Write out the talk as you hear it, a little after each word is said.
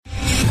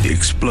The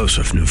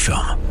explosive new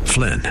film,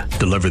 Flynn,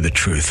 deliver the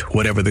truth,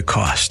 whatever the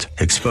cost,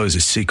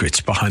 exposes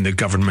secrets behind the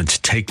government's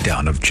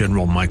takedown of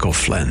General Michael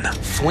Flynn.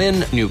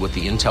 Flynn knew what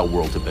the intel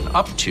world had been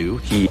up to.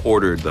 He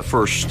ordered the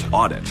first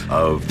audit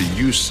of the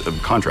use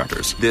of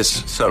contractors.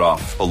 This set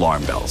off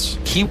alarm bells.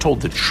 He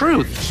told the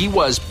truth. He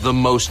was the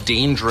most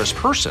dangerous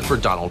person for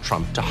Donald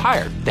Trump to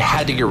hire. They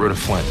had to get rid of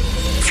Flynn.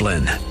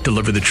 Flynn,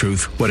 deliver the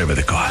truth, whatever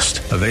the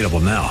cost. Available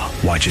now.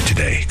 Watch it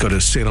today. Go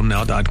to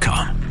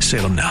salemnow.com.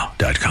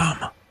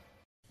 salemnow.com.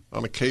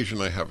 On occasion,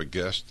 I have a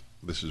guest.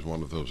 This is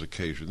one of those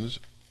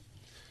occasions.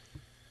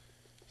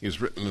 He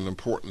has written an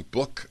important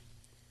book,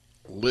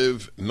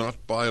 Live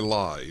Not by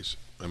Lies,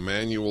 a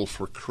manual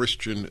for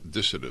Christian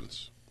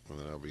dissidents. And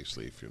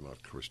obviously, if you're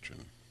not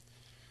Christian,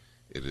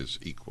 it is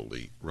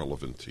equally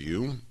relevant to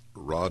you.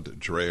 Rod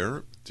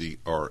Dreher,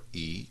 D-R-E-H-E-R,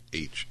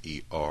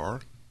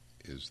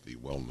 is the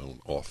well-known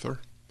author,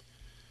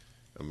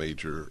 a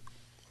major,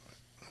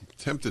 I'm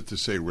tempted to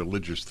say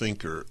religious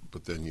thinker,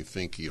 but then you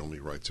think he only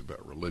writes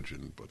about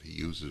religion, but he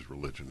uses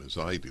religion as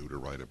I do to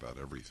write about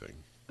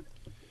everything.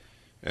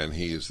 And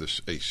he is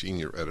a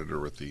senior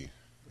editor at the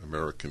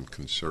American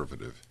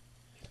Conservative.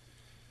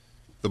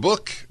 The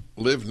book,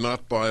 Live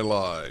Not by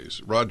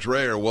Lies. Rod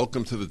Dreher,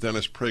 welcome to the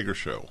Dennis Prager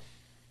Show.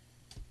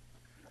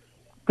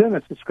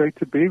 Dennis, it's great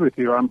to be with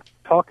you. I'm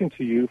talking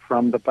to you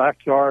from the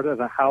backyard of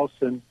a house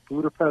in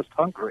Budapest,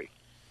 Hungary.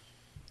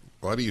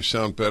 Why do you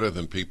sound better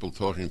than people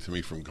talking to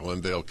me from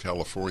Glendale,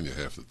 California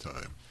half the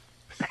time?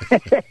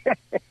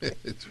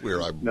 It's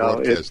where I'm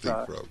broadcasting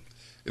from.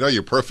 You know,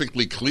 you're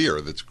perfectly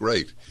clear. That's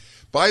great.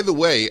 By the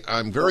way,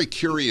 I'm very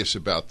curious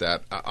about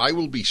that. I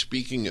will be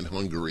speaking in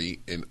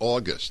Hungary in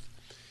August.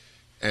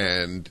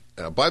 And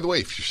by the way,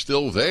 if you're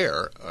still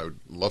there, I would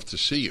love to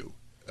see you.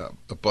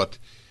 But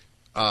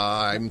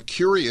I'm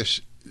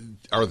curious,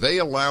 are they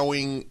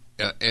allowing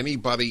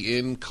anybody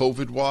in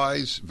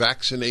COVID-wise,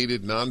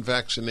 vaccinated,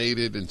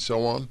 non-vaccinated, and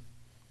so on?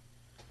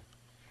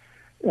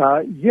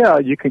 Yeah,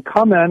 you can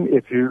come in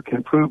if you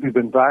can prove you've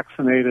been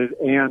vaccinated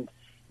and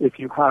if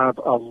you have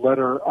a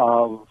letter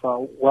of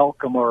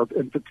welcome or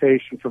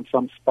invitation from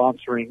some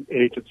sponsoring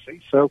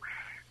agency. So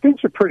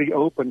things are pretty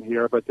open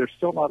here, but they're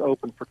still not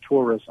open for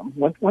tourism.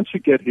 Once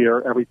you get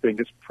here, everything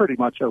is pretty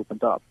much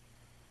opened up.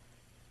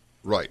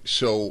 Right.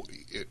 So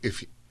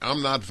if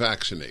I'm not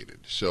vaccinated,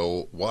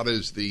 so what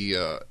is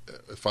the,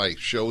 if I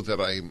show that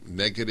I'm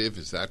negative,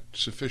 is that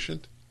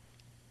sufficient?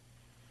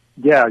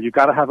 Yeah, you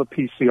got to have a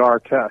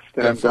PCR test.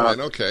 And, fine.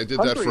 Okay, I did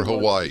that for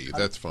Hawaii.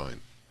 That's fine.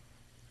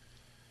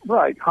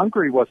 Right.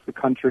 Hungary was the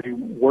country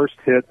worst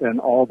hit in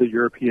all the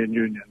European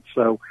Union.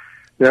 So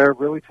they're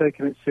really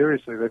taking it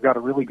seriously. They've got a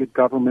really good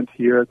government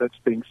here that's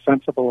being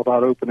sensible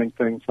about opening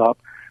things up,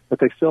 but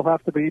they still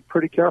have to be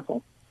pretty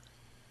careful.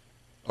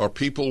 Are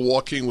people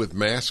walking with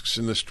masks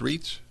in the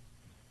streets?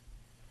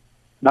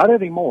 Not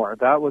anymore.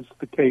 That was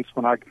the case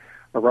when I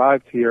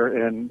arrived here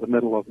in the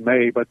middle of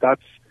May, but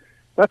that's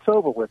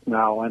over with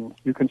now, and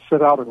you can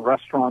sit out in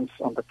restaurants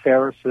on the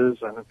terraces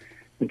and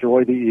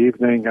enjoy the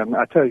evening. And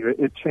I tell you,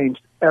 it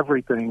changed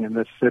everything in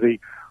this city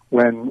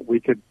when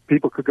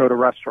people could go to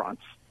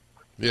restaurants.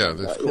 Yeah,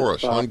 of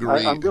course.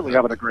 Hungary. I'm really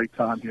having a great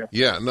time here.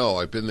 Yeah, no,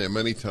 I've been there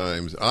many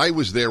times. I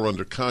was there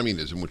under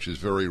communism, which is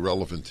very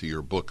relevant to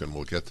your book, and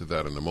we'll get to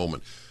that in a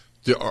moment.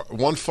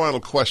 One final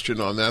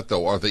question on that,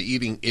 though. Are they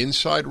eating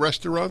inside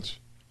restaurants?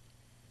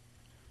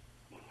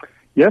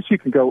 Yes, you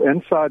can go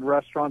inside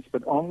restaurants,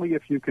 but only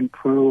if you can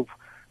prove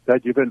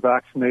that you've been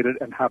vaccinated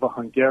and have a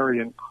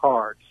Hungarian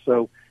card.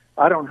 So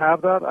I don't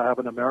have that. I have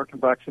an American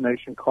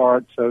vaccination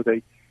card, so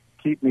they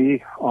keep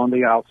me on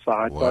the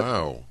outside.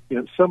 Wow.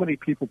 But so many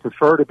people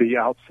prefer to be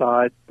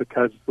outside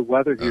because the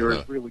weather here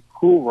is really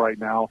cool right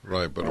now.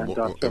 Right, but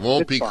it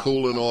won't be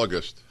cool in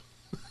August.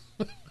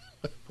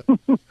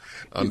 Unfortunately.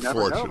 You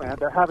never know, man.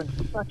 They're having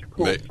such a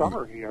cool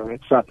summer here.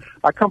 It's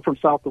I come from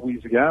South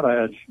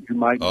Louisiana, as you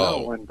might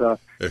know, and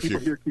people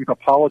here keep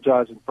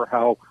apologizing for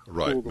how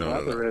cool the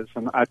weather is,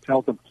 and I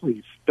tell them,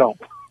 please, don't.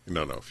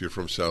 No, if you're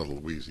from South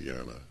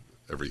Louisiana,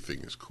 everything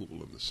is cool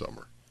in the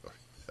summer.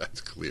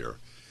 That's clear.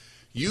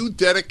 You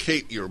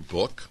dedicate your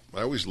book,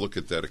 I always look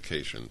at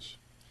dedications,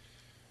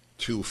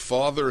 to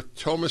Father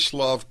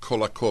Tomislav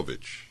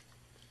Kolakovic,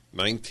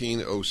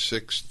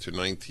 1906 to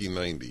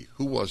 1990.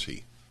 Who was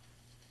he?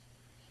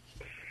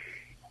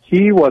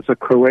 He was a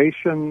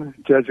Croatian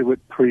Jesuit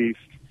priest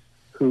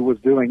who was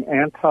doing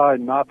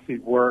anti-Nazi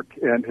work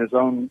in his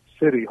own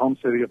city, home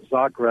city of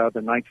Zagreb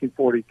in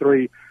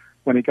 1943,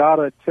 when he got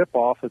a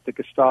tip-off that the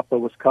Gestapo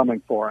was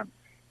coming for him.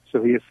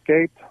 So he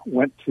escaped,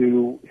 went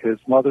to his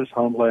mother's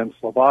homeland,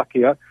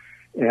 Slovakia,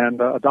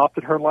 and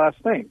adopted her last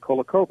name,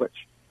 Kolakovic.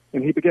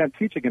 And he began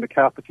teaching in a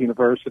Catholic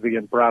university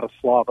in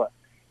Bratislava.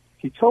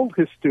 He told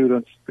his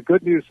students, the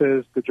good news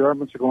is the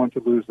Germans are going to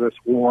lose this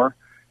war.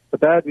 The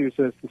bad news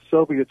is the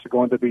Soviets are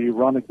going to be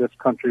running this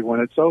country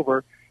when it's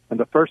over, and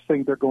the first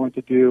thing they're going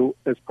to do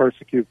is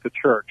persecute the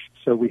church.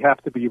 So we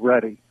have to be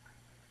ready.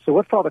 So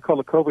what Father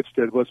Kolakovic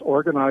did was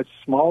organize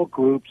small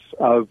groups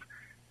of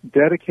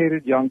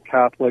dedicated young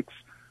Catholics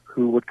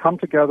who would come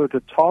together to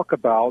talk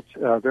about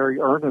very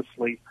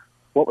earnestly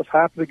what was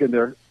happening in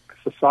their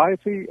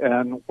society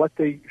and what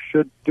they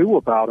should do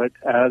about it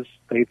as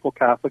faithful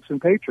Catholics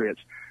and patriots.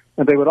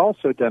 And they would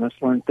also, Dennis,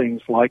 learn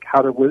things like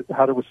how to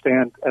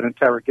withstand an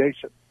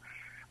interrogation.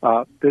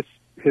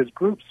 His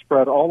group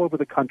spread all over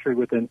the country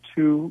within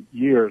 2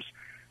 years.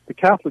 The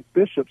Catholic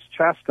bishops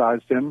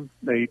chastised him.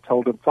 They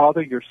told him,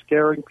 "Father, you're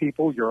scaring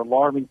people, you're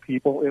alarming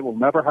people, it will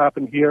never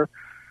happen here."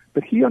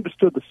 But he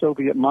understood the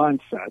Soviet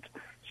mindset,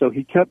 so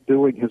he kept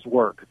doing his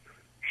work.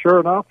 Sure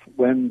enough,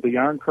 when the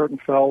Iron Curtain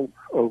fell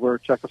over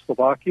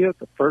Czechoslovakia,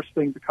 the first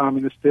thing the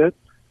communists did,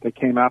 they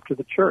came after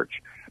the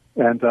church.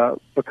 And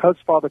because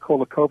Father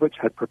Kolakovich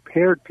had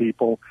prepared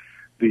people,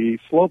 the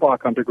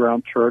Slovak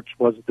underground church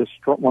was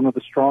one of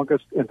the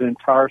strongest in the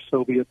entire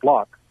Soviet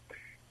bloc.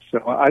 So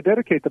I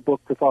dedicate the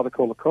book to Father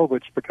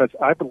Kolakovich because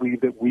I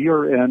believe that we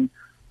are in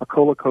a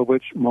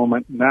Kolakovich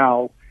moment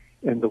now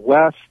in the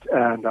West,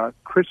 and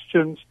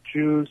Christians,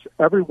 Jews,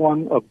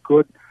 everyone of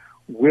good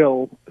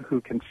will who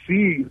can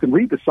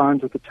read the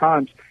signs of the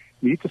times,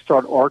 need to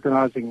start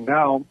organizing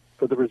now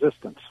for the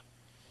resistance.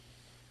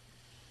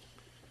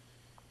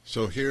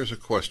 So here's a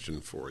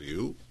question for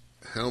you.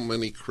 How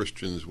many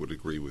Christians would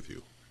agree with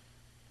you?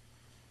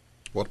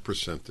 What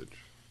percentage?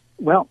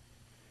 Well,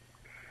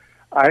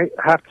 I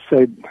have to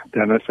say,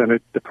 Dennis, and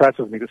it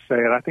depresses me to say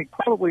it, I think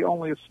probably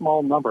only a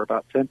small number,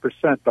 about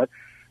 10%. But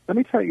let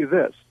me tell you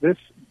this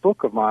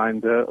book of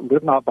mine,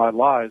 Live Not by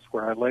Lies,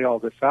 where I lay all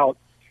this out,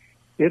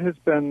 it has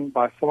been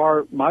by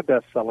far my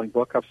best-selling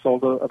book. I've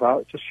sold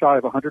about just shy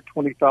of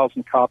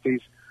 120,000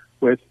 copies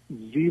with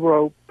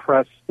zero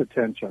press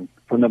attention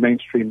from the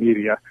mainstream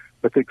media,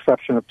 with the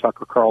exception of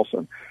Tucker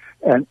Carlson.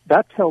 And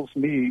that tells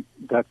me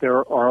that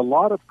there are a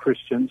lot of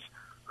Christians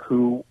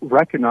who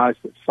recognize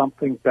that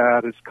something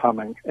bad is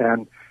coming,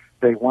 and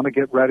they want to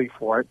get ready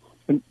for it.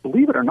 And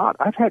believe it or not,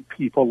 I've had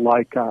people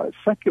like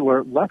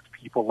secular left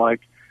people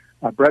like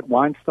Brett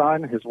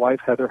Weinstein, his wife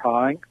Heather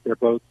Heying. They're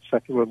both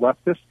secular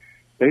leftists.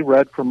 They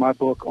read from my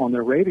book on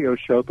their radio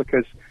show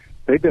because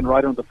they've been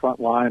right on the front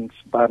lines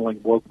battling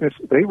wokeness.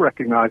 They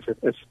recognize it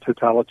as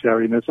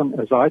totalitarianism,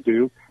 as I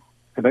do,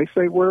 and they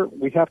say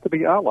we have to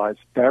be allies.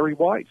 Barry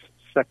Weiss,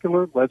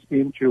 secular,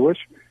 lesbian, Jewish,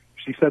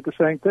 she said the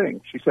same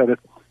thing. She said, if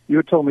you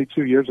had told me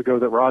 2 years ago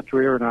that Rod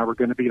Dreher and I were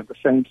going to be on the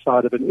same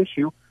side of an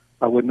issue,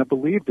 I wouldn't have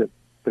believed it.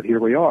 But here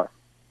we are.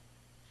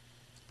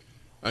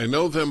 I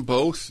know them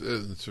both.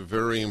 It's a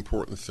very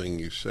important thing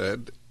you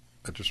said.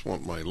 I just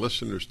want my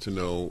listeners to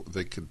know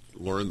they could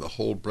learn the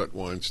whole Brett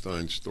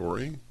Weinstein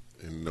story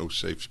in No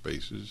Safe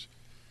Spaces,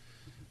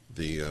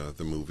 the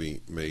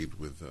movie made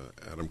with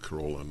Adam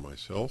Carolla and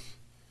myself.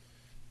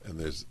 And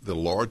there's the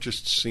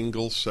largest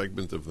single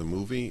segment of the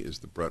movie is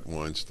the Brett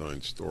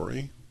Weinstein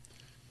story.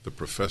 The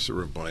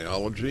professor of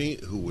biology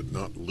who would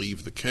not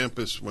leave the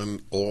campus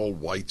when all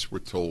whites were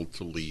told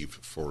to leave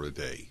for a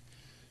day.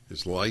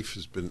 His life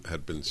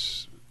had been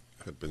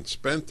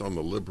spent on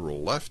the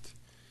liberal left,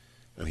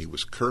 and he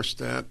was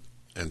cursed at,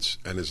 and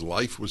his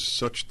life was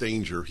such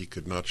danger he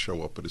could not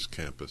show up at his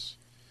campus,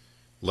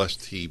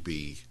 lest he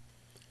be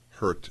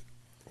hurt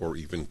or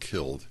even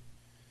killed.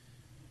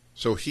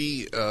 So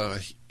he's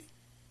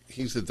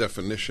the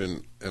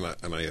definition,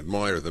 and I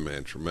admire the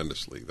man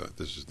tremendously.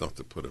 This is not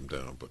to put him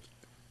down, but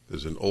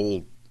there's an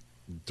old,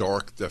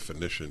 dark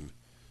definition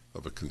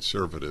of a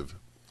conservative,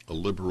 a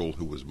liberal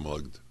who was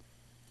mugged,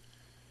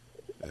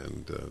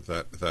 and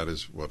that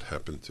is what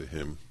happened to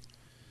him.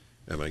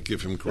 And I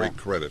give him great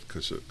credit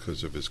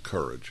because of his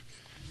courage.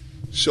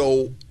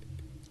 So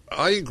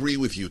I agree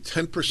with you.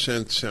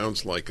 10%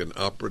 sounds like an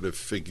operative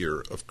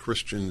figure of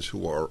Christians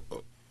who are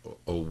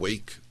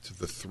awake to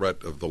the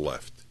threat of the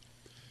left.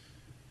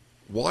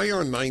 Why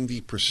are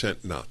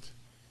 90% not?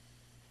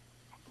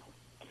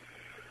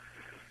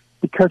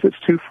 Because it's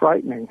too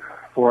frightening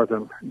for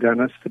them,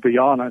 Dennis, to be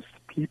honest.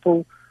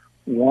 People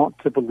want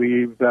to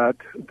believe that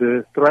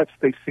the threats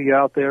they see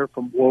out there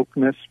from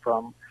wokeness,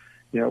 from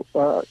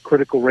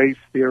critical race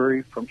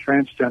theory, from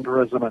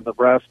transgenderism and the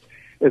rest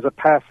is a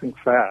passing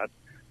fad,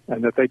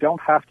 and that they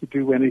don't have to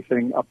do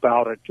anything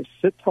about it. Just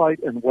sit tight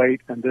and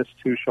wait, and this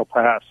too shall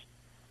pass.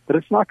 But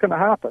it's not going to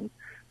happen.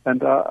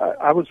 And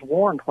I was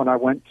warned when I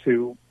went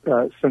to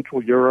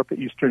Central Europe,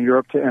 Eastern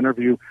Europe, to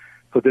interview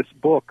for this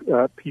book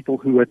people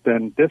who had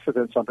been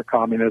dissidents under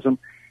communism.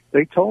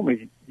 They told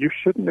me, you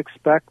shouldn't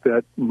expect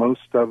that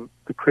most of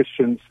the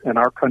Christians in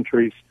our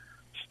countries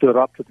stood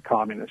up to the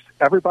communists.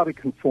 Everybody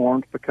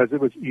conformed because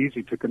it was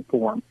easy to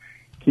conform.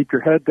 Keep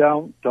your head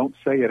down, don't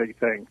say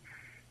anything.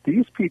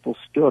 These people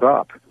stood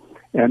up,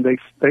 and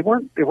they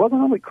weren't. It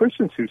wasn't only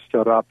Christians who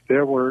stood up.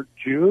 There were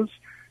Jews,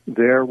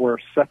 there were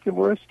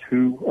secularists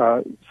who,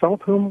 some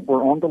of whom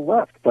were on the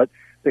left, but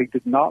they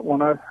did not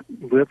want to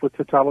live with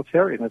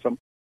totalitarianism.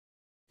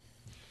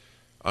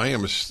 I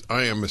am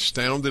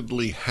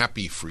astoundedly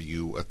happy for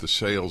you at the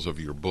sales of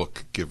your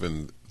book,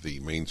 given the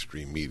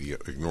mainstream media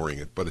ignoring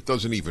it, but it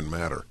doesn't even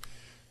matter.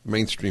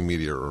 Mainstream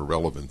media are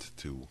irrelevant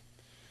to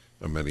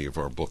many of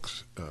our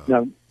books.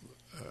 No,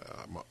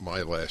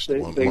 my last they,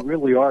 one. They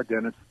really are,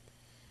 Dennis.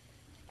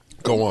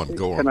 Go on.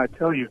 Can I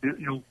tell you,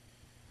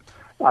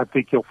 I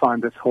think you'll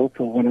find this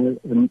hopeful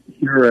when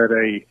you're at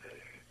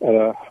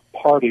a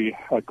party,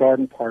 a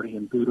garden party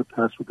in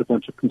Budapest with a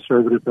bunch of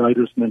conservative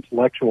writers and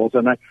intellectuals,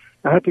 and I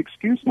had to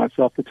excuse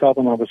myself to tell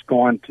them I was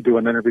going to do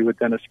an interview with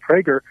Dennis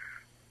Prager.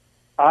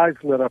 Eyes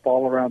lit up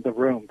all around the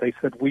room. They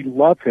said, "We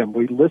love him.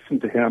 We listen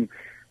to him."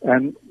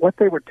 And what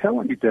they were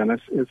telling me,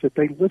 Dennis, is that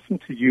they listen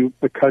to you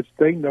because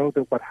they know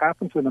that what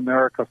happens in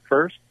America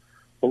first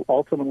will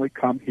ultimately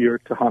come here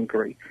to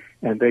Hungary.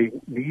 And they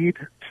need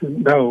to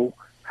know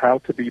how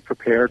to be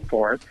prepared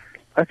for it.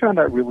 I found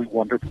that really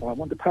wonderful. I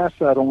wanted to pass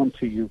that on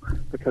to you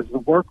because the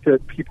work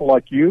that people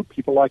like you,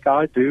 people like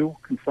I do,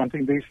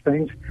 confronting these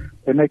things,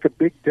 they make a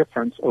big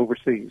difference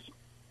overseas.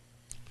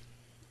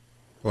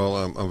 Well,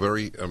 I'm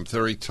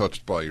very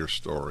touched by your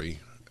story,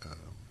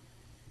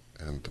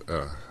 and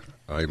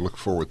I look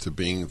forward to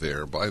being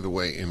there. By the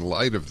way, in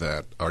light of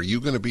that, are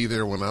you going to be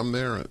there when I'm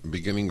there at the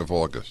beginning of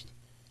August?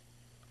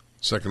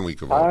 Second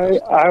week of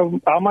August.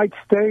 I might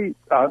stay.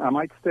 I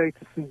might stay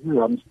to see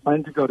you. I'm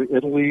planning to go to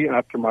Italy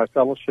after my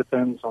fellowship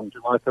ends on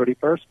July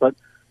 31st. But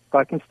if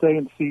I can stay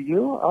and see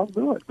you, I'll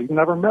do it. We've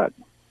never met.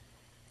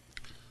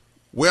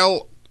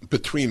 Well,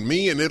 between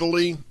me and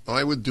Italy,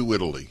 I would do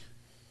Italy.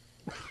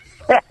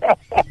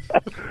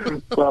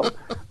 Well,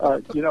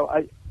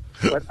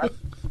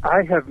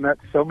 I have met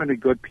so many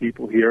good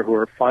people here who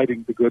are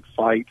fighting the good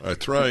fight.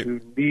 That's right. Who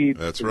need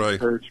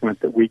encouragement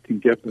that we can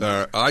give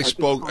them. I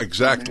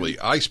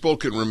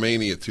spoke in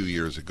Romania 2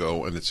 years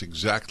ago, and it's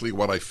exactly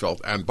what I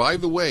felt. And by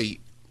the way,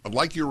 I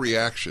like your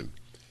reaction.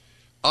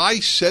 I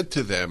said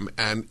to them,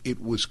 and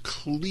it was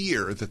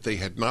clear that they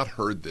had not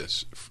heard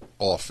this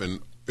often,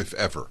 if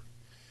ever.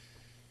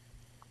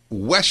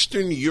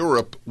 Western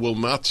Europe will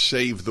not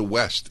save the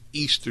West.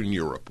 Eastern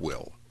Europe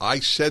will. I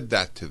said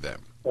that to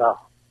them. Yeah.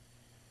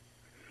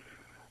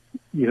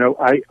 You know,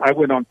 I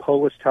went on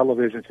Polish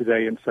television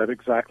today and said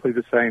exactly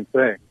the same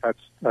thing.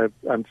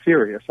 I'm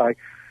serious.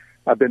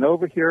 I've been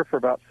over here for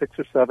about 6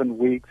 or 7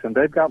 weeks, and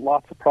they've got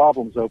lots of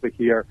problems over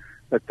here.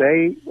 But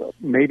they,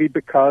 maybe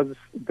because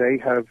they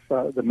have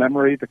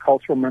the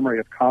cultural memory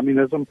of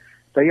communism,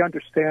 they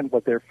understand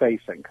what they're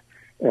facing,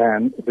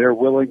 and they're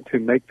willing to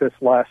make this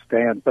last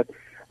stand. But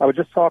I was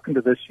just talking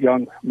to this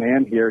young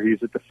man here.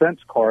 He's a defense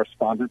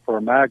correspondent for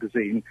a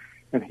magazine,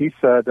 and he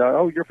said,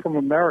 "Oh, you're from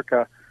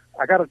America.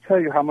 I got to tell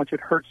you how much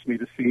it hurts me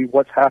to see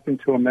what's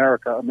happened to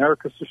America.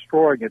 America's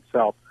destroying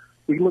itself.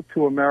 We look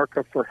to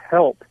America for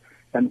help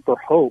and for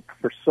hope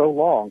for so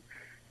long,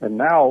 and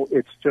now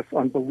it's just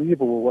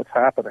unbelievable what's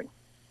happening."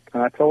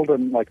 And I told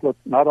him, look,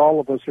 not all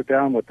of us are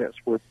down with this.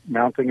 We're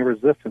mounting a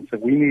resistance,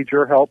 and we need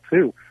your help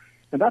too.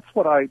 And that's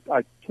what I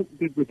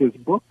did with this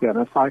book,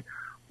 Dennis. I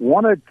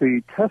wanted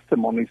the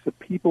testimonies of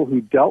people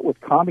who dealt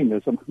with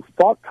communism, who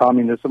fought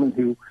communism, and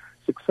who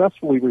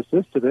successfully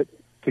resisted it,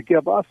 to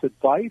give us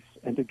advice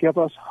and to give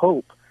us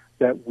hope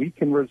that we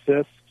can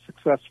resist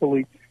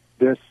successfully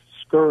this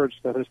scourge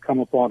that has come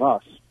upon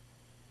us.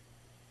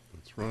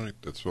 That's right.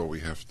 That's what we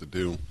have to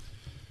do.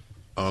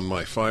 On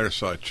my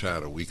Fireside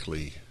Chat, a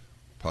weekly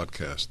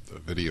podcast, a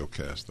video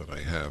cast that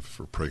I have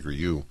for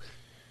PragerU,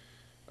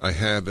 I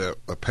had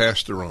a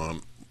pastor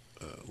on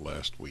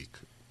last week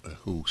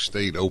who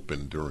stayed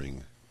open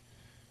during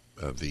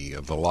the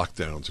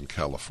lockdowns in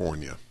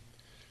California.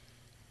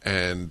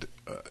 And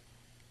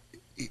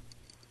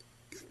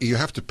you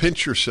have to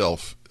pinch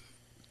yourself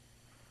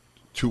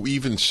to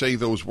even say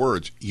those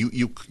words.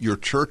 Your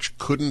church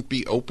couldn't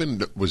be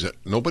open.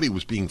 Nobody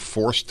was being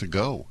forced to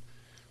go,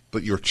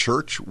 but your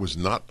church was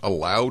not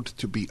allowed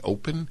to be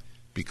open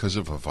because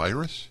of a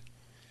virus.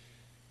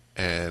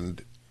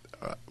 And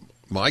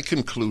my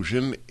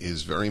conclusion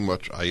is very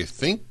much, I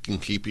think, in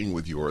keeping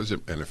with yours.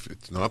 And if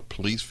it's not,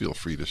 please feel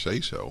free to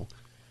say so.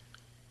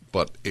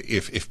 But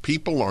if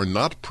people are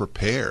not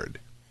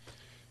prepared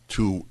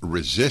to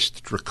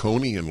resist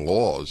draconian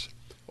laws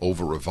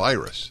over a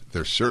virus,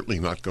 they're certainly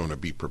not going to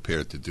be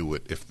prepared to do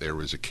it if there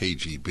is a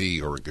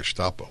KGB or a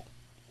Gestapo.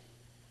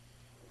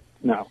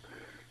 No,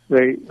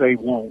 they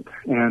won't.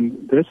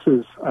 And this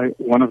is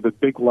one of the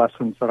big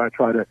lessons that I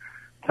try to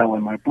tell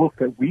in my book,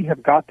 that we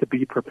have got to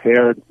be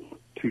prepared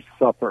to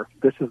suffer.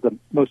 This is the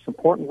most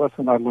important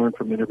lesson I learned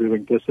from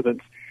interviewing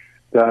dissidents,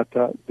 that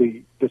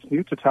this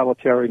new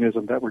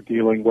totalitarianism that we're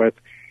dealing with,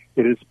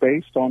 it is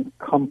based on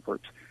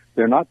comfort.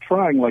 They're not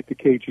trying, like the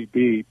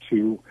KGB,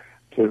 to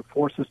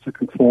force us to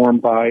conform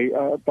by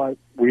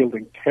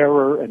wielding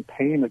terror and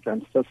pain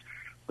against us.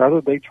 Rather,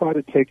 they try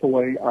to take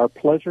away our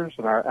pleasures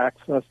and our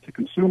access to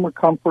consumer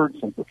comforts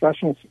and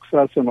professional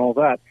success and all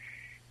that.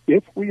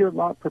 If we are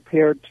not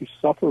prepared to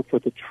suffer for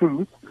the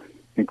truth,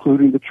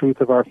 including the truth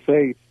of our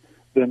faith,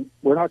 then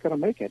we're not going to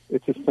make it.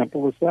 It's as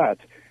simple as that.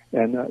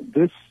 And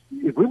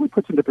it really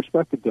puts into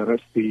perspective,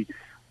 Dennis, the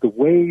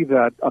way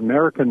that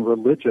American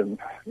religion,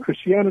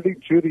 Christianity,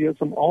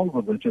 Judaism, all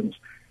religions,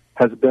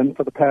 has been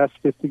for the past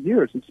 50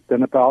 years. It's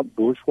been about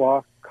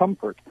bourgeois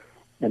comfort.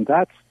 And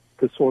that's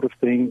the sort of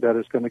thing that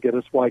is going to get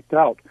us wiped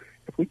out.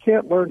 If we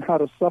can't learn how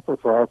to suffer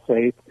for our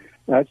faith,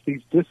 as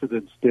these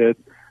dissidents did,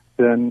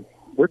 then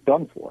we're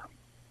done for.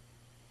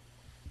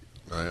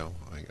 Well,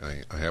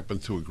 I happen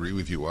to agree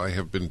with you. I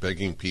have been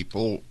begging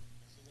people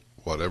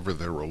whatever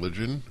their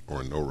religion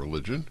or no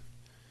religion,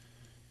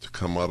 to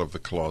come out of the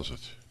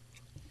closet.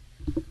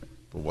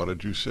 But what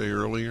did you say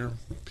earlier?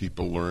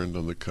 People learned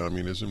under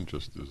communism,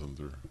 just as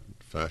under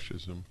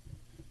fascism,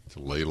 to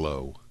lay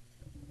low.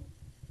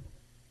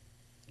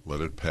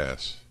 Let it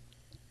pass.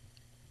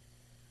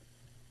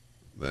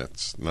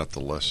 That's not the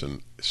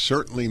lesson,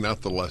 certainly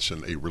not the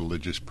lesson a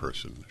religious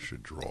person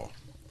should draw.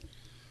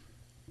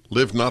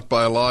 Live Not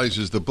by Lies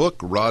is the book.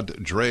 Rod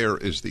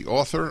Dreher is the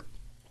author.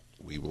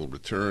 We will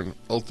return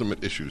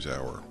Ultimate Issues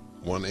Hour,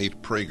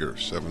 1-8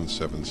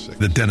 776.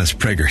 The Dennis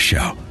Prager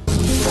Show.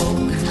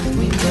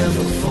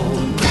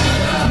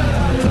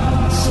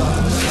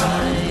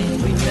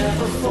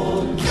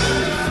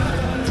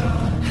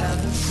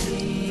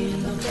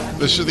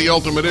 This is the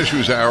Ultimate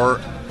Issues Hour,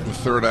 the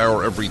third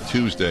hour every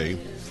Tuesday.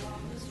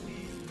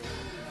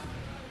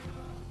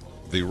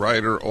 The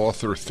writer,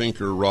 author,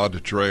 thinker, Rod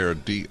Dreher,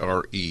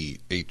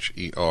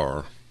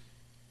 Dreher,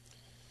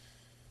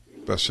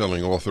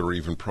 best-selling author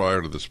even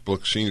prior to this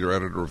book, senior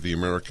editor of the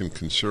American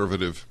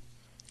Conservative,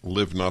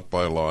 Live Not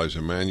by Lies,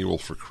 a manual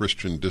for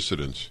Christian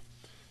dissidents.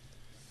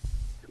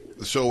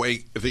 So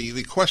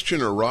the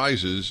question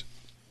arises,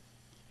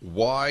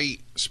 why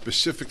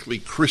specifically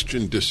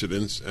Christian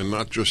dissidents and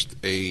not just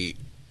a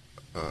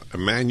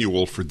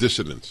manual for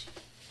dissidents?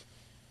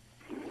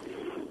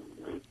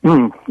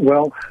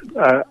 Well,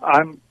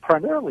 I'm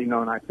primarily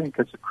known, I think,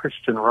 as a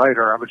Christian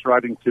writer. I was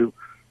writing to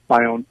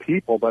my own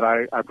people, but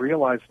I've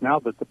realized now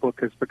that the book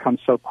has become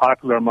so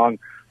popular among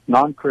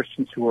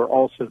non-Christians who are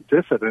also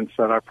dissidents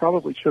that I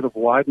probably should have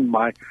widened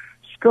my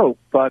scope.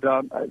 But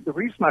the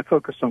reason I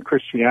focused on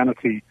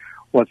Christianity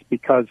was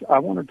because I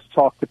wanted to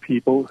talk to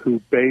people who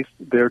based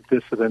their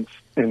dissidence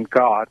in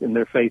God, in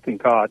their faith in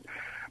God.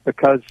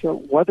 Because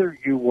whether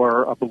you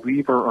were a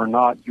believer or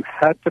not, you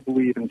had to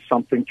believe in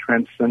something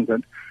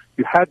transcendent.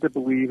 You had to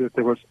believe that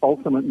there was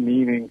ultimate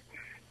meaning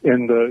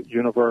in the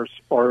universe,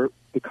 or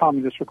the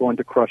communists were going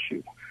to crush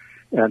you.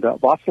 And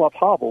Václav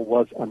Havel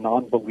was a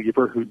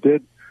non-believer who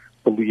did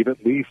believe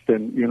at least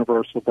in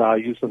universal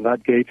values, and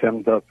that gave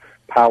him the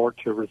power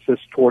to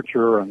resist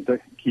torture and to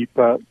keep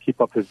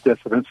up his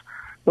dissidence.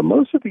 But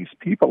most of these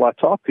people I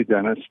talked to,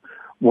 Dennis,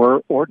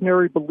 were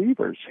ordinary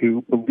believers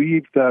who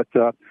believed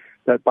that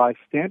by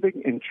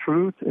standing in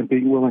truth and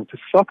being willing to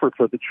suffer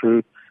for the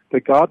truth,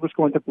 that God was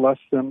going to bless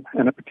them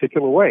in a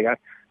particular way.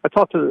 I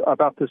talked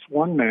about this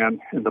one man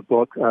in the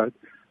book,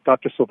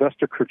 Dr.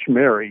 Sylvester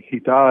Krčméry. He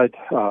died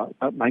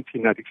about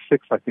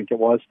 1996, I think it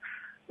was.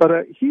 But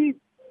he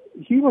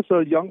was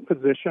a young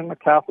physician, a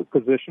Catholic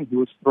physician, who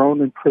was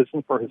thrown in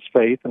prison for his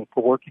faith and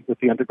for working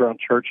with the underground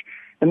church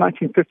in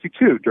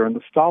 1952 during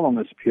the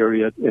Stalinist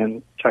period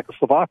in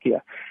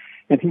Czechoslovakia.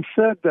 And he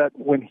said that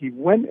when he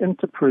went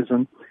into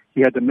prison,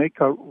 he had to make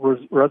a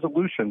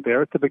resolution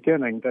there at the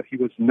beginning that he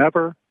was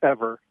never,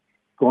 ever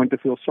going to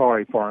feel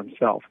sorry for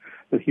himself,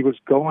 that he was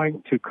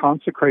going to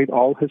consecrate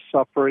all his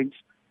sufferings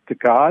to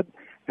God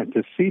and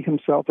to see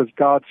himself as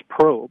God's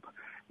probe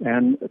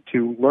and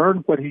to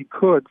learn what he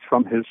could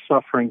from his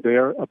suffering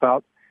there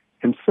about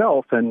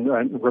himself and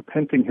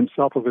repenting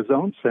himself of his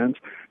own sins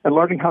and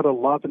learning how to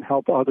love and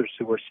help others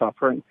who were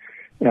suffering.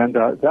 And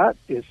that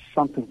is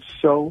something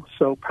so,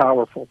 so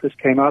powerful. This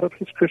came out of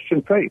his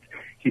Christian faith.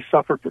 He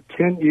suffered for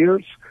 10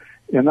 years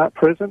in that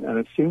prison, and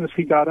as soon as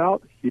he got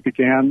out, he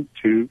began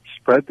to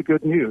spread the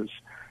good news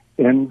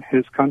in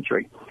his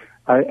country.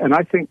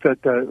 I think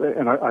that,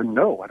 I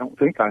know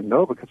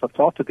because I've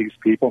talked to these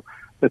people,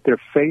 that their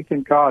faith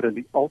in God and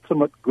the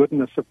ultimate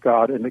goodness of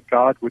God, and that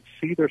God would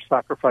see their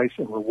sacrifice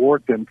and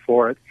reward them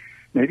for it,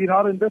 maybe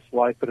not in this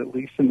life, but at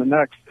least in the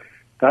next.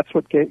 That's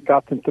what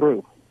got them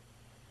through.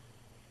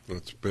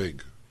 That's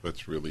big.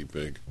 That's really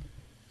big.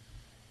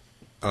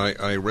 I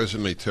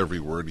resonate to every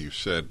word you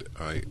said.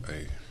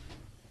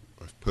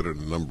 I've put it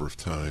a number of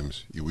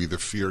times. You either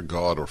fear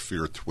God or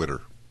fear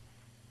Twitter.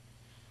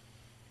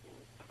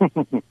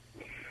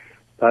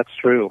 That's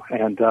true.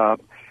 And I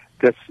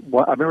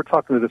remember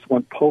talking to this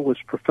one Polish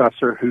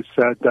professor who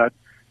said that,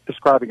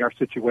 describing our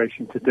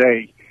situation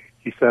today,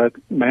 he said,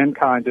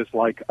 mankind is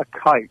like a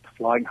kite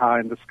flying high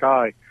in the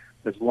sky.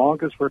 As long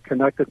as we're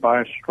connected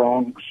by a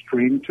strong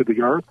string to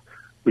the earth,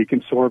 we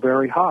can soar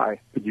very high.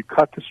 But you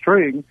cut the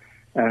string,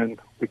 and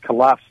we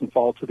collapse and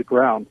fall to the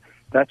ground.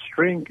 That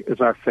string is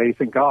our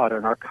faith in God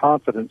and our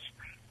confidence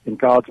in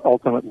God's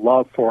ultimate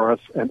love for us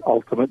and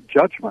ultimate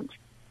judgment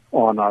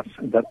on us,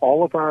 and that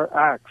all of our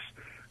acts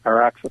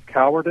of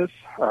cowardice,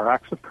 our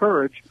acts of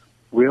courage,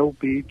 will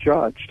be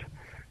judged.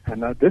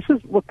 And this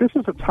is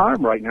a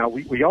time right now.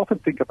 We often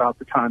think about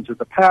the times in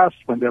the past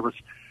when there was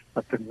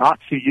the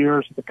Nazi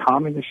years, the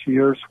communist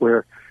years,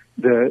 where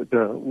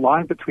the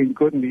line between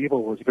good and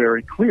evil was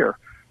very clear.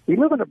 We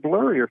live in a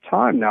blurrier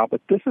time now, but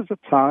this is a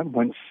time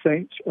when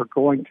saints are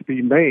going to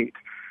be made.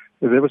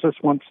 There was this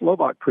one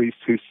Slovak priest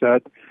who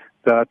said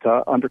that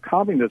under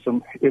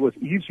communism, it was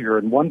easier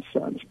in one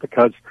sense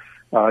because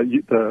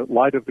the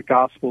light of the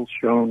gospel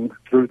shone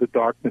through the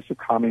darkness of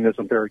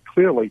communism very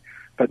clearly.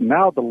 But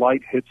now the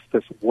light hits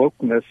this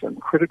wokeness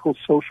and critical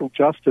social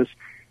justice,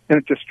 and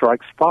it just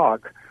strikes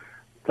fog.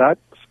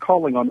 That's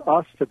calling on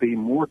us to be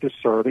more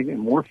discerning and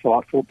more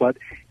thoughtful, but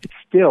it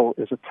still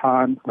is a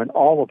time when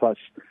all of us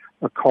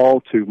are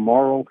called to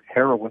moral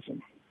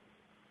heroism.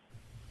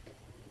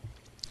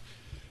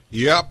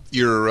 Yep,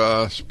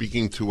 you're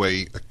speaking to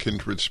a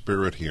kindred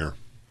spirit here.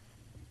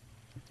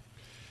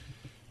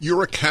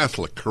 You're a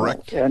Catholic,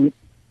 correct? And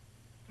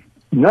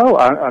no,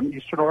 I'm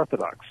Eastern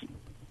Orthodox.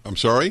 I'm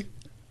sorry?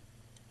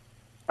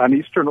 I'm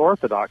Eastern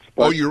Orthodox.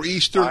 But you're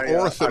Eastern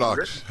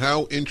Orthodox.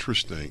 How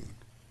interesting.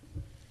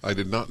 I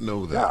did not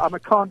know that. Yeah, I'm a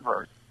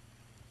convert.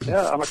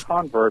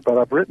 But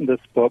I've written this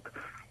book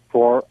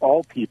for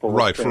all people.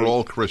 Right, for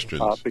all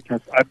Christians.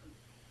 Because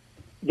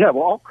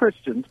all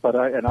Christians, but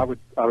I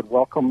would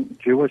welcome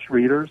Jewish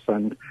readers,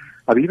 and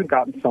I've even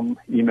gotten some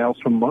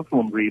emails from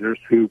Muslim readers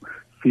who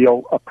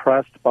feel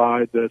oppressed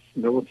by this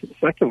militant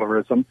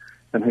secularism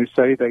and who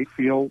say they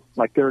feel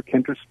like they're a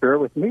kindred spirit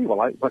with me.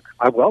 Well,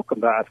 I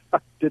welcome that. I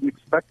didn't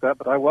expect that,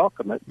 but I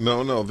welcome it.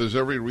 No, there's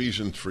every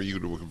reason for you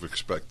to have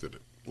expected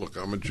it. Look,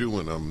 I'm a Jew,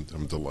 and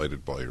I'm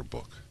delighted by your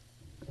book.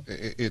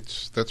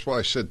 That's why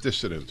I said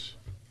dissidence.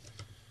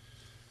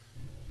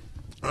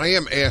 I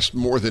am asked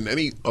more than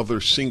any other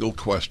single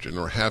question,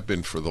 or have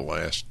been for the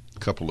last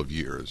couple of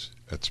years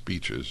at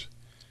speeches,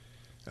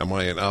 am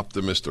I an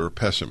optimist or a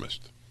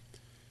pessimist?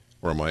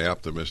 Or am I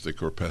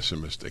optimistic or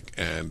pessimistic?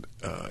 And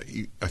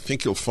I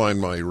think you'll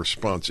find my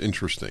response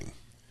interesting.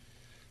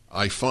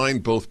 I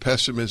find both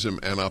pessimism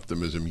and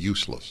optimism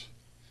useless.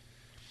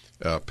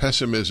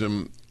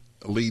 Pessimism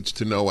leads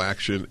to no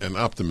action, and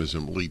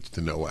optimism leads to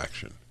no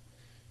action.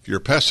 If you're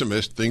a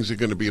pessimist, things are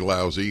going to be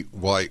lousy.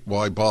 Why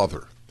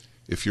bother?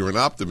 If you're an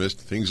optimist,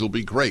 things will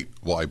be great.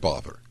 Why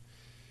bother?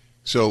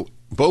 So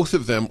both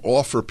of them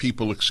offer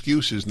people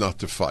excuses not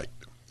to fight.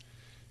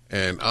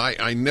 And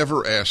I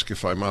never ask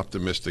if I'm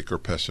optimistic or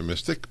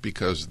pessimistic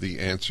because the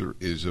answer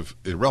is of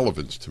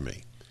irrelevance to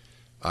me.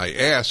 I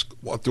ask,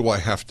 what do I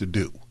have to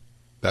do?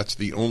 That's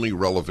the only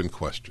relevant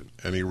question.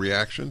 Any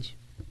reactions?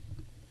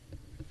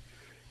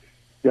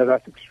 Yeah,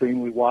 that's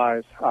extremely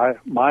wise.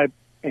 My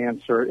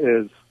answer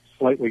is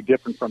slightly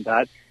different from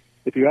that.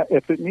 If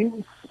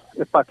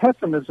by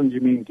pessimism you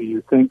mean, do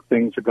you think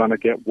things are going to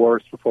get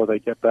worse before they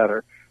get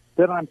better,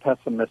 then I'm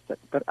pessimistic.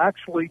 But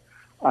actually,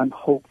 I'm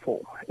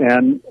hopeful.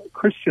 And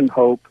Christian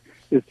hope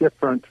is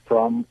different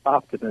from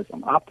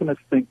optimism.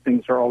 Optimists think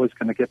things are always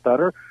going to get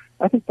better.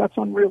 I think that's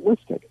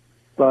unrealistic.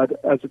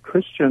 But as a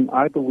Christian,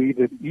 I believe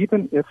that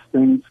even if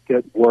things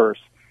get worse,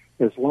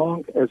 as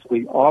long as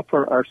we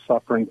offer our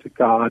suffering to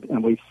God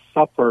and we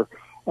suffer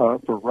for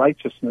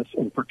righteousness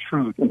and for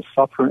truth and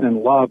suffer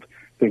in love,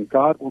 then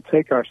God will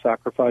take our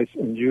sacrifice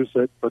and use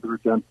it for the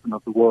redemption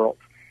of the world.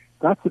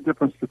 That's the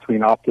difference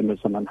between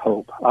optimism and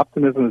hope.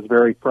 Optimism is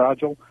very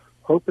fragile.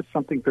 Hope is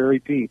something very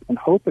deep, and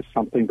hope is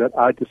something that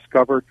I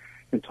discovered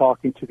in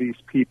talking to these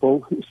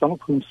people, some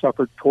of whom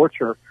suffered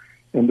torture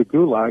in the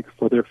Gulag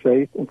for their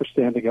faith and for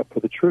standing up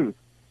for the truth.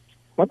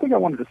 One thing I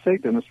wanted to say,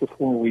 Dennis,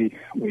 before we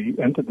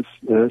ended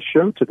the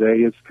show today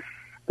is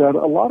that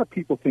a lot of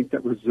people think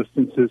that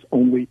resistance is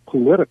only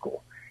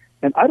political.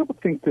 And I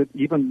don't think that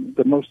even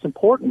the most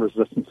important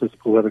resistance is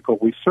political.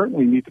 We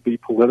certainly need to be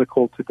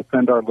political to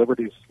defend our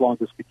liberties as long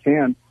as we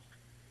can.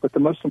 But the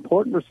most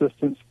important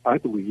resistance, I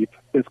believe,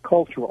 is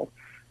cultural.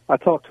 I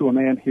talked to a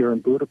man here in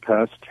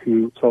Budapest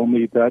who told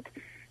me that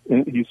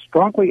he's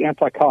strongly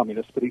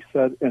anti-communist, but he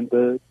said in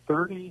the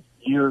 30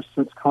 years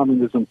since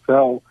communism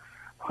fell,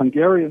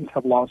 Hungarians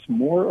have lost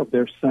more of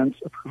their sense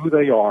of who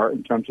they are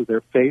in terms of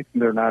their faith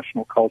and their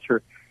national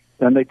culture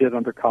than they did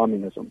under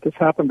communism. This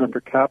happened under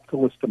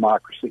capitalist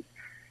democracy.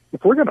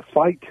 If we're going to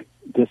fight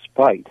this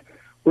fight,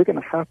 we're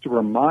going to have to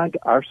remind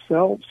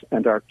ourselves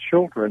and our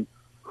children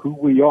who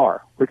we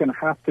are. We're going to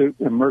have to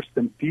immerse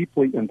them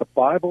deeply in the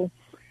Bible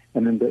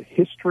and in the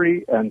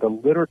history and the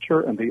literature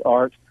and the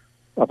art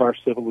of our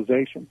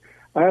civilization.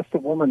 I asked a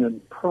woman in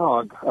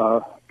Prague,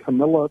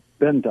 Kamila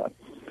Benda.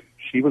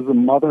 She was the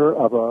mother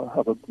of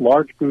a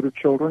large brood of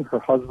children. Her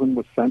husband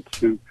was sent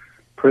to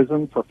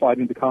prison for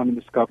fighting the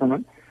communist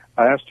government.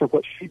 I asked her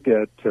what she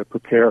did to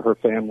prepare her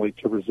family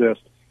to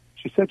resist.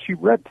 She said she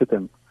read to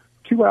them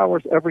 2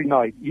 hours every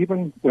night,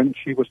 even when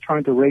she was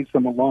trying to raise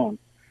them alone.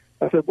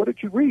 I said, what did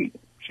you read?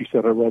 She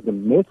said, I read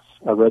them myths,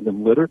 I read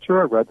them literature,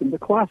 I read them the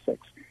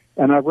classics,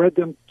 and I read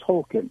them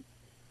Tolkien.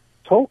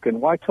 Tolkien?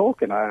 Why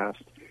Tolkien? I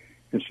asked.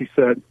 And she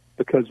said,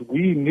 because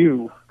we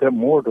knew that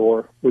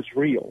Mordor was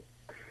real.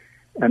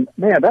 And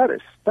man,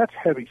 that's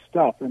heavy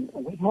stuff. And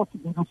we have to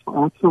do this for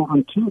our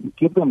children too, to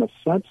give them a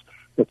sense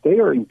that they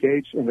are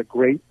engaged in a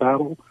great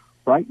battle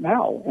right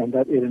now, and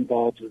that it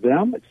involves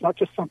them. It's not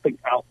just something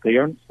out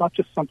there, and it's not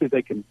just something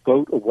they can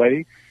vote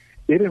away.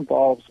 It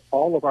involves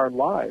all of our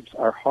lives,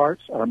 our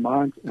hearts, our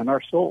minds, and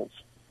our souls.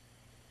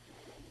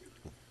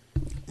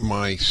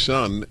 My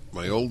son,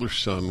 my older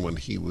son, when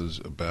he was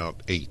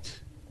about 8,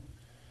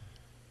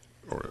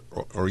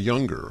 or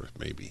younger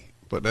maybe,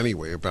 but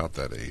anyway, about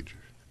that age,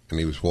 and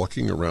he was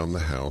walking around the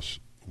house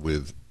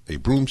with a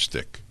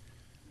broomstick,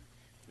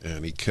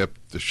 and he kept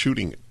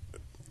shooting it.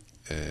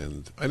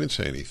 And I didn't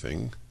say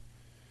anything.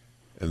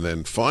 And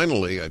then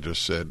finally I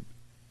just said,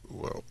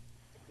 well,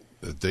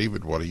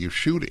 David, what are you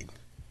shooting?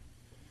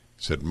 I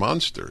said,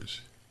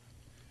 monsters.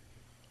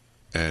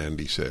 And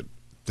he said,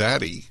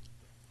 Daddy,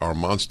 are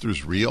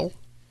monsters real?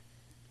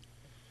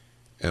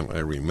 And I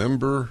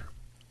remember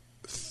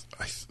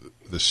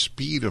the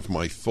speed of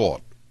my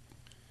thought,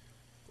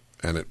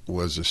 and it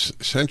was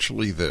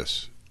essentially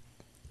this.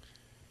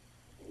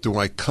 Do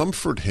I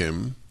comfort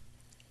him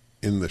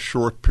in the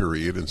short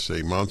period and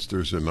say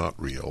monsters are not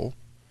real,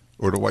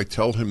 or do I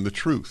tell him the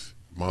truth?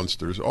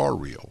 Monsters are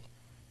real.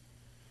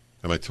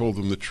 And I told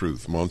him the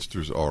truth.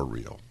 Monsters are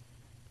real.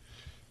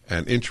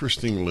 And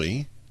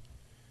interestingly,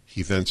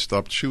 he then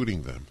stopped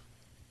shooting them.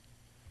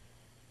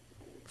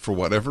 For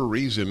whatever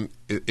reason,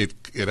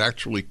 it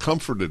actually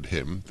comforted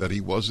him that he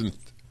wasn't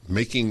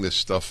making this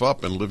stuff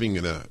up and living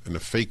in a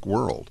fake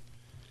world.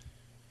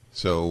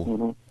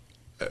 So,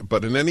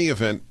 but in any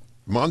event,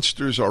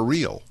 monsters are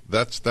real.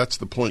 That's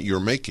the point you're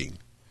making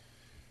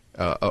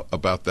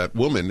about that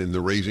woman in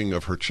the raising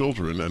of her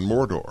children and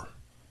Mordor.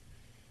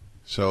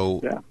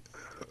 So,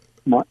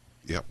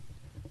 yeah,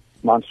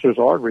 monsters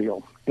are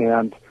real,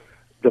 and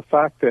the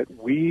fact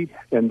that we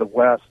in the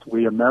West,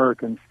 we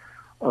Americans,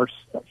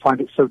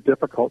 find it so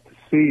difficult to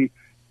see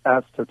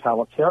as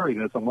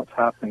totalitarianism what's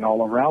happening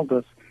all around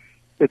us,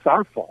 it's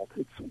our fault.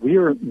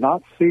 We're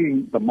not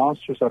seeing the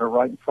monsters that are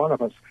right in front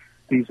of us.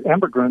 These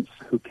immigrants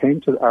who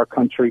came to our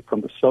country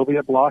from the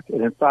Soviet bloc,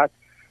 and in fact,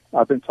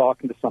 I've been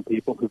talking to some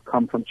people who've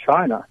come from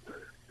China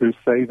who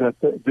say that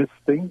this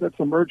thing that's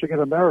emerging in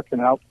America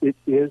now, it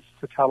is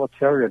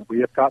totalitarian.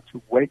 We have got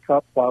to wake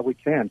up while we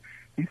can.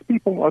 These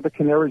people are the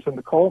canaries in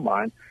the coal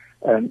mine.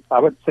 And I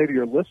would say to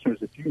your listeners,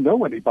 if you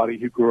know anybody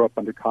who grew up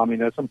under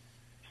communism,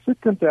 sit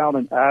them down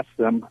and ask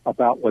them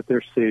about what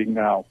they're seeing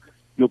now.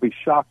 You'll be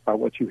shocked by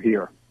what you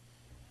hear.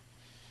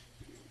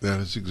 That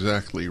is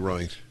exactly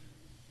right.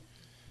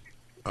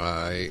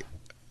 By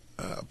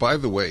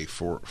the way,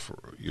 for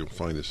you'll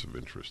find this of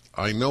interest,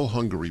 I know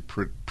Hungary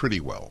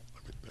pretty well. I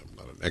mean, I'm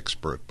not an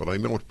expert, but I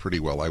know it pretty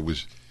well. I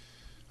was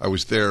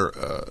there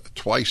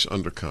twice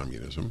under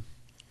communism,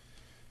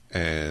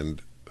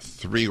 and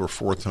 3 or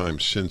 4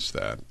 times since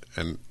that.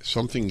 And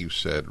something you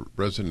said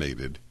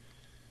resonated,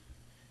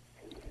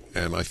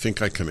 and I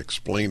think I can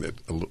explain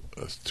it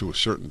to a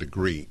certain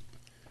degree.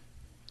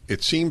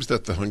 It seems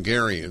that the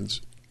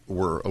Hungarians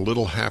were a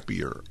little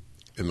happier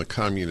in the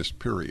communist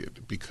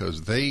period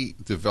because they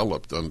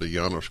developed under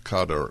János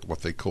Kadar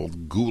what they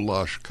called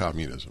goulash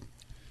communism.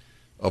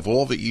 Of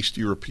all the East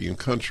European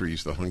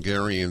countries, the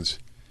Hungarians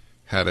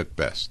had it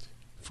best,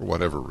 for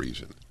whatever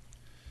reason.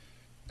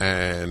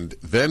 And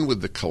then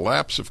with the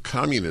collapse of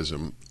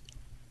communism,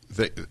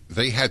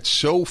 they had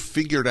so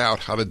figured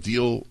out how to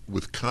deal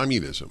with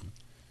communism,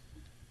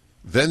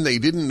 then they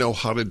didn't know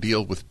how to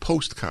deal with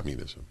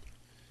post-communism.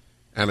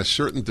 And a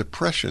certain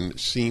depression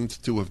seemed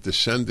to have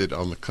descended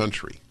on the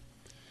country.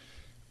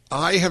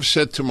 I have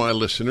said to my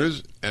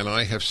listeners, and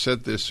I have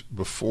said this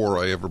before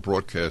I ever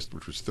broadcast,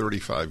 which was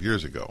 35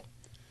 years ago,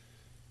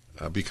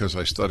 because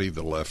I studied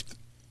the left.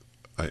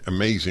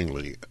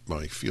 Amazingly,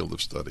 my field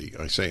of study,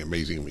 I say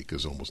amazingly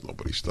because almost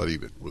nobody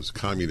studied it, was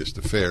communist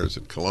affairs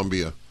at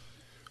Columbia.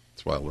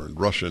 That's why I learned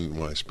Russian,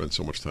 why I spent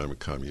so much time in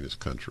communist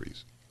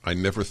countries. I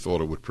never thought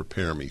it would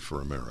prepare me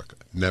for America.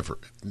 Never.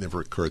 It never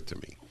occurred to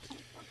me.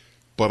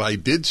 But I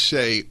did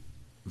say,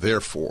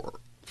 therefore,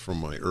 from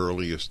my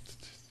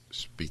earliest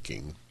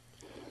speaking,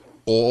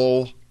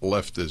 all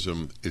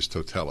leftism is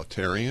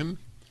totalitarian,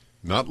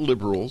 not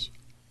liberals,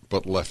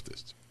 but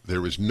leftists.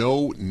 There is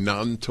no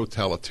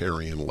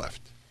non-totalitarian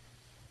left.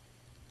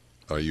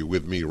 Are you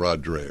with me,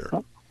 Rod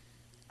Dreher?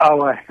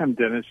 Oh, I am,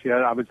 Dennis. Yeah,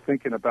 I was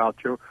thinking about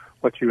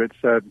what you had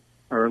said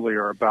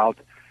earlier about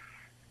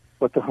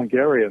what the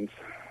Hungarians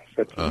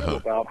said to you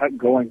about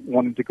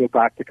wanting to go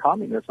back to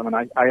communism. And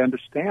I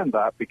understand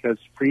that because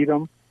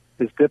freedom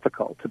is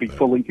difficult. To be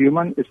fully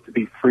human is to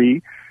be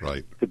free.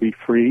 Right. To be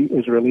free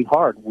is really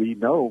hard. We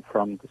know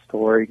from the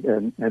story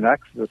in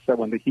Exodus that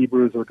when the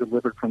Hebrews were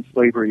delivered from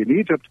slavery in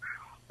Egypt,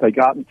 they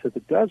got into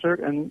the desert,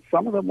 and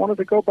some of them wanted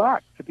to go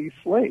back to be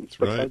slaves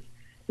because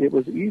it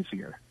was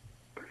easier.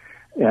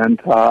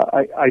 And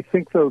I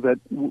think, though, that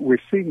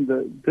we're seeing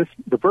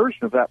the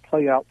version of that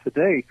play out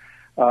today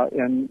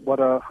in what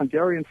a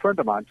Hungarian friend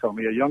of mine told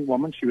me, a young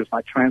woman. She was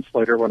my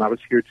translator when I was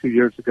here 2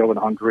 years ago in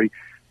Hungary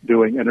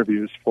doing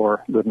interviews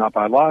for Live Not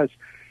by Lies.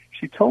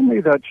 She told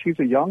me that she's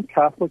a young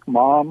Catholic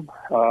mom,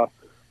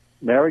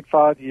 married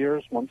 5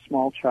 years, one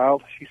small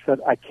child. She said,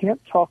 I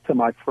can't talk to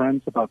my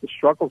friends about the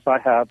struggles I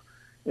have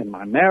in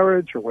my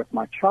marriage or with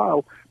my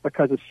child,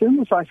 because as soon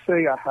as I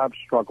say I have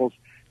struggles,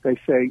 they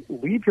say,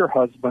 leave your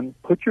husband,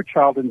 put your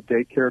child in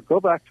daycare, go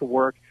back to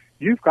work.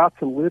 You've got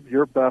to live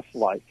your best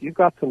life. You've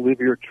got to live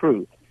your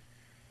truth.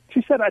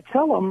 She said, I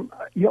tell them,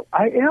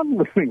 I am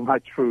living my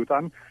truth.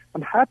 I'm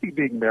happy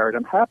being married.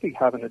 I'm happy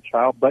having a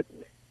child, but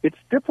it's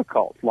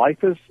difficult.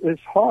 Life is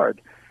hard.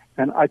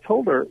 And I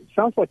told her, it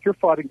sounds like you're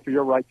fighting for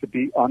your right to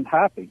be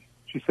unhappy.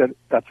 She said,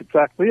 that's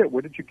exactly it.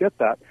 Where did you get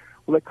that?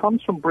 Well, it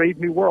comes from Brave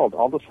New World,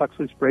 Aldous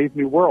Huxley's Brave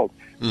New World.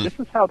 This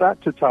is how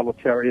that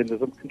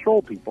totalitarianism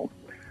controlled people.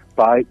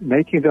 by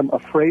making them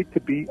afraid to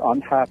be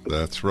unhappy.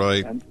 That's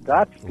right. And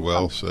that's the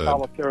well said.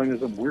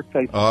 totalitarianism we're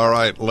facing. All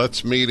right,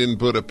 let's meet in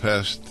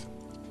Budapest.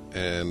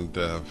 And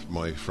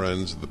my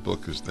friends, the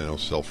book is now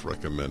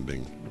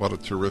self-recommending. What a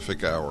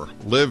terrific hour.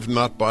 Live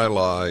Not by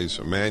Lies,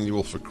 a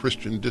manual for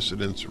Christian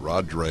dissidents,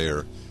 Rod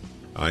Dreher.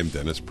 I'm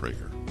Dennis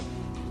Prager.